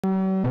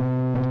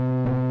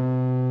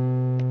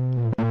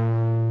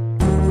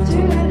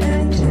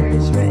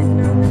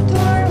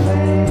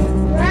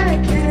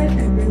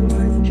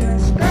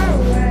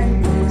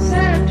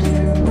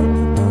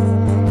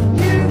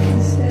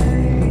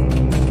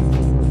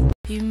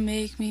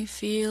make me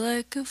feel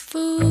like a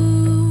fool,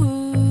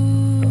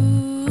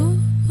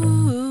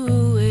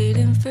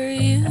 waiting for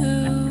you.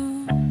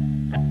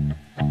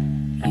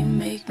 You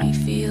make me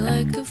feel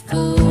like a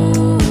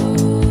fool.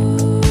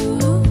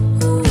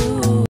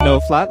 No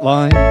flat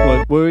line,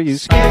 what were you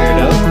scared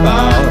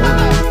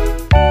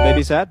about?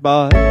 Baby sat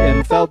by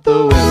and felt the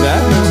wind,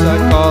 at least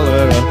I'd call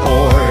her a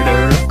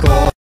hoarder of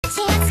coal.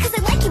 Chance, 'cause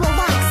I like you a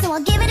lot, so I'll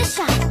give it a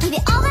shot. Give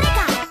it all that I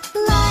got.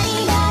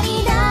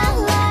 La-di-da-di-da,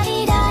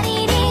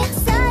 la-di-da-di-dee.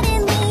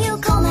 Suddenly you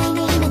call my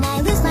name and I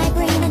lose my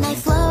brain and I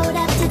float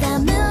up to the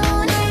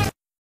moon.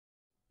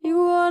 You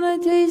want a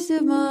taste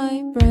of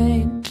my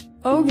brain?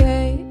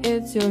 Okay,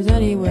 it's yours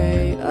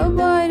anyway. A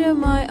bite of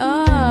my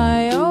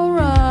eye,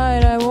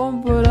 alright, I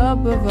won't put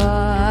up a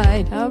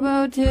fight. How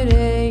about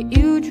today,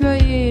 you try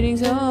eating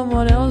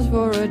someone else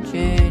for a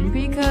change?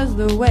 Because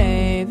the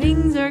way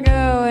things are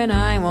going,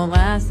 I won't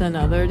last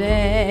another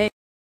day.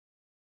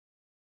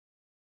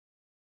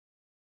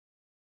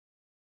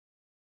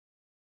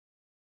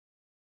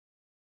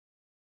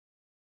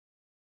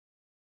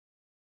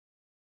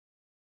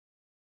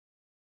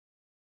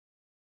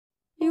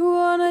 You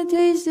want a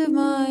taste of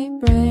my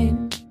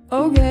brain?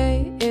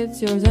 Okay,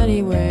 it's yours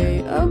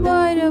anyway. A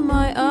bite of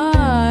my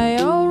eye,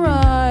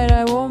 alright,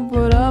 I won't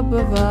put up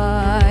a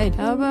fight.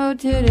 How about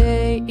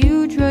today,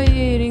 you try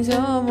eating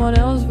someone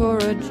else for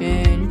a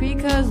change?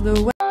 Because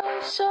the way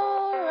it's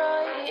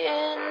alright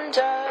in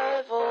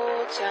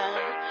Devil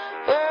Town,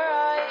 we're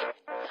right,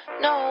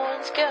 no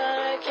one's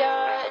gonna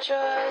catch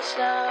us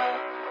now.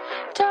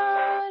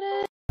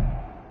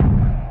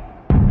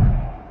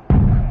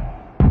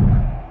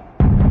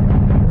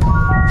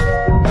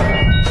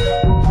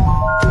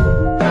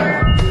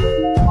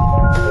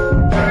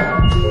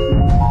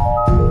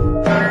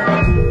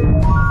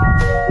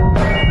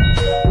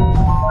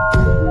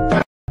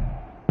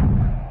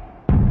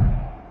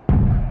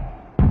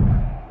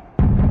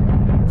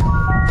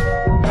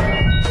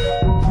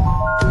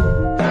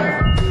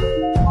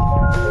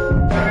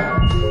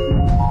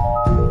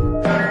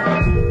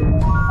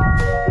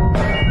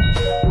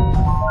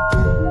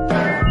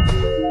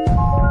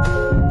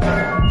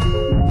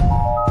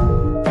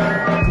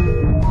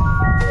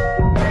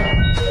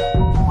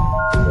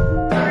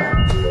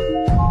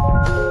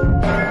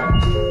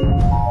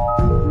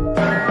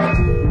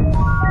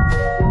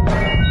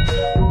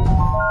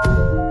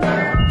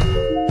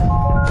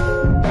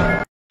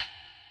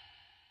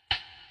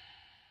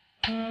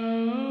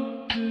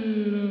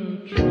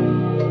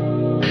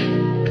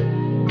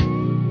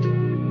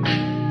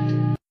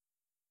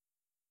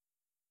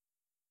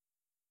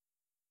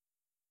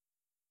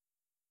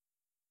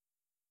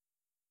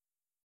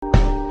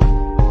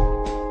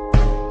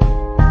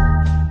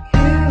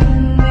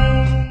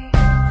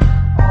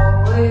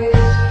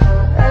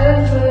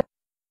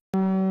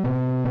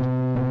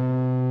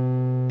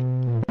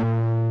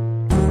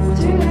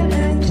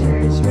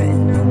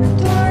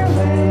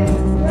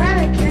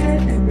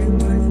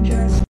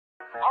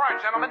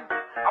 Gentlemen,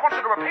 I want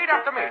you to repeat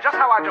after me, just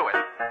how I do it.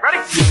 Ready?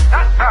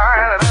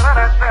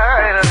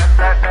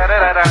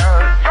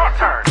 Your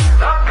turn.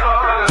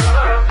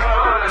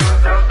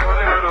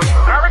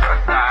 Very good.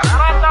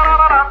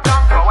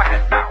 Go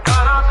ahead now.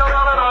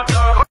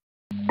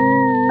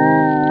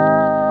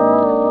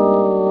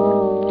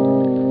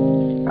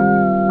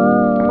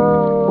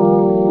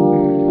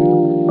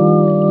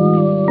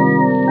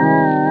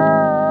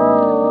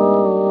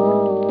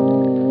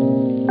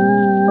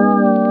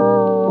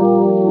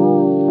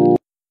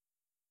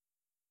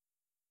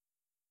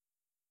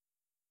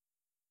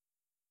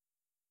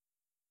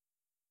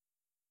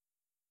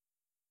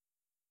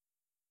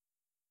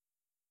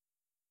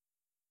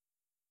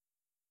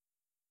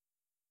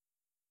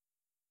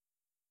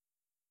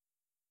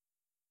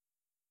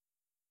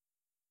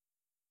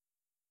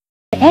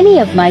 Any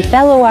of my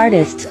fellow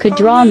artists could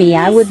draw me,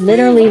 I would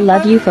literally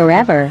love you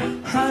forever.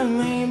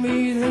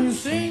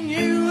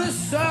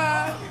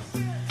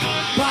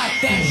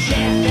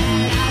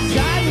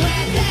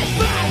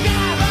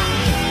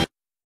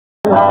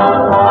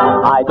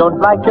 I don't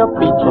like your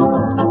peaches,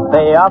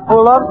 they are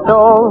full of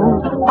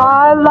stones.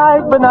 I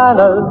like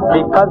bananas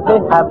because they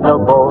have no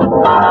bones.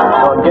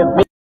 Don't give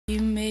me.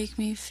 You make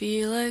me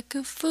feel like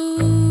a fool,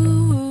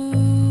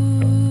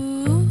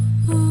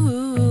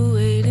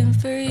 waiting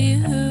for you.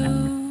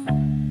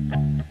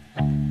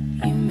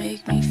 You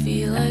make me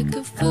feel like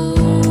a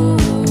fool.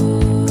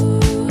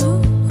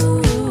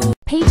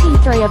 Painting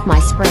 3 of my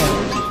spring.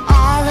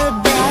 All the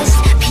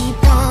best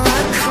people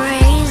are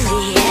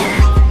crazy.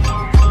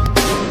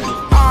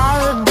 All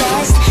the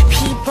best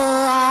people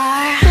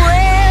are.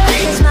 Where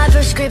is my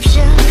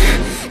prescription?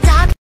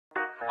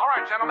 All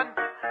right, gentlemen,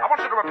 I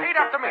want you to repeat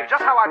after me,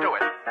 just how I do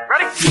it.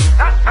 Ready?